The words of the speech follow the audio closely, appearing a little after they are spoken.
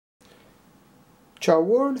Ciao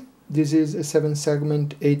world, this is a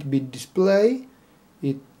 7-segment 8-bit display.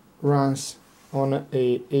 It runs on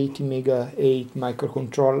a 80MB8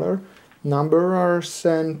 microcontroller. Numbers are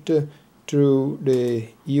sent through the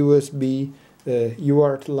USB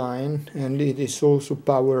UART line, and it is also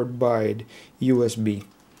powered by the USB.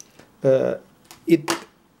 It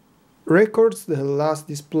records the last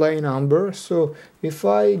display number, so if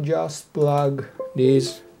I just plug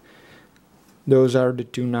this, those are the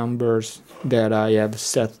two numbers that I have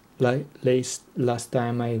set last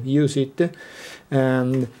time I used it,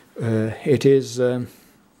 and it is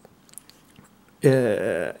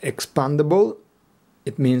expandable.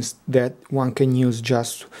 It means that one can use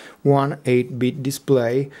just one 8-bit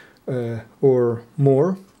display or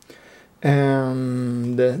more,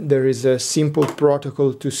 and there is a simple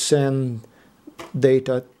protocol to send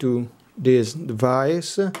data to this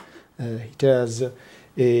device. It has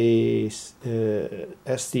a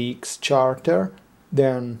STX charter,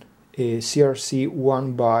 then a CRC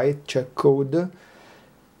 1 byte check code,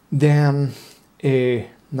 then a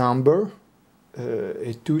number,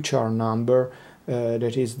 a 2-char number,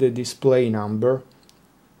 that is the display number,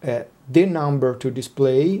 the number to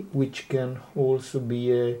display, which can also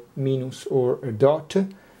be a minus or a dot,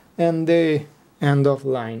 and the end of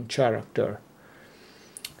line character.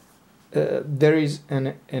 There is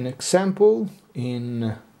an example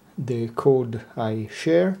in the code I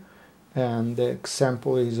share, and the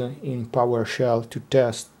example is in PowerShell to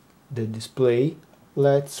test the display.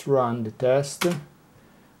 Let's run the test,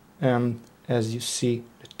 and as you see,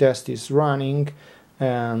 the test is running,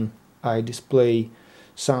 and I display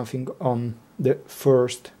something on the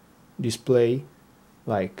first display,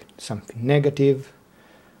 like something negative,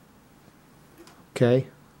 okay,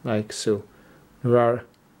 like so. There are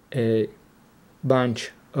a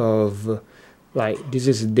bunch of, like, this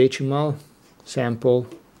is a decimal sample,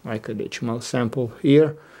 like a decimal sample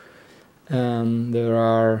here, and there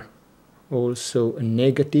are also a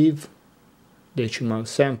negative decimal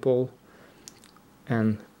sample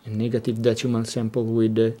and a negative decimal sample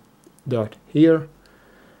with the dot here,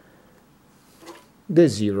 the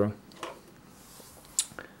 0.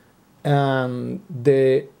 And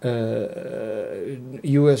the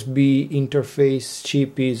USB interface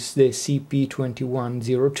chip is the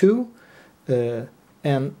CP2102,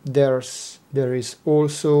 and there is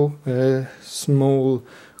also a small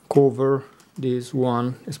cover, this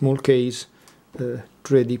one, a small case,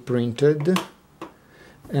 3D printed,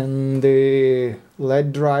 and the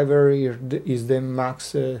LED driver is the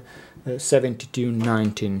Max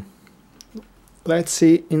 7219. Let's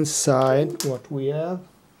see inside what we have.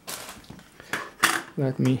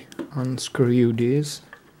 Let me unscrew this.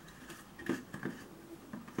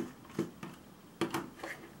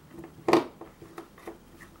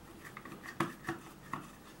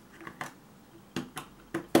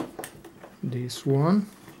 This one,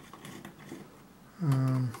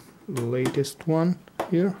 the latest one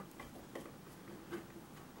here.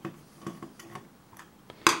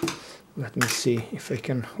 Let me see if I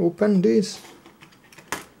can open this.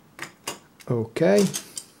 Okay.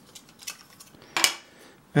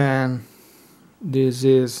 And this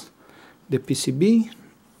is the PCB,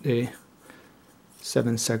 the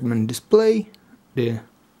 7-segment display, the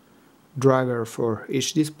driver for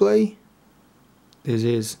each display. This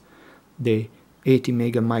is the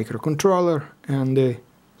 80MB microcontroller and the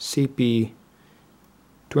CP2102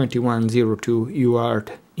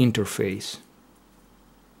 UART interface.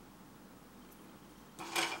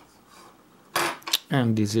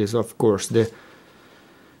 And this is, of course, the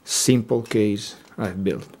simple case I've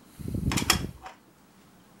built.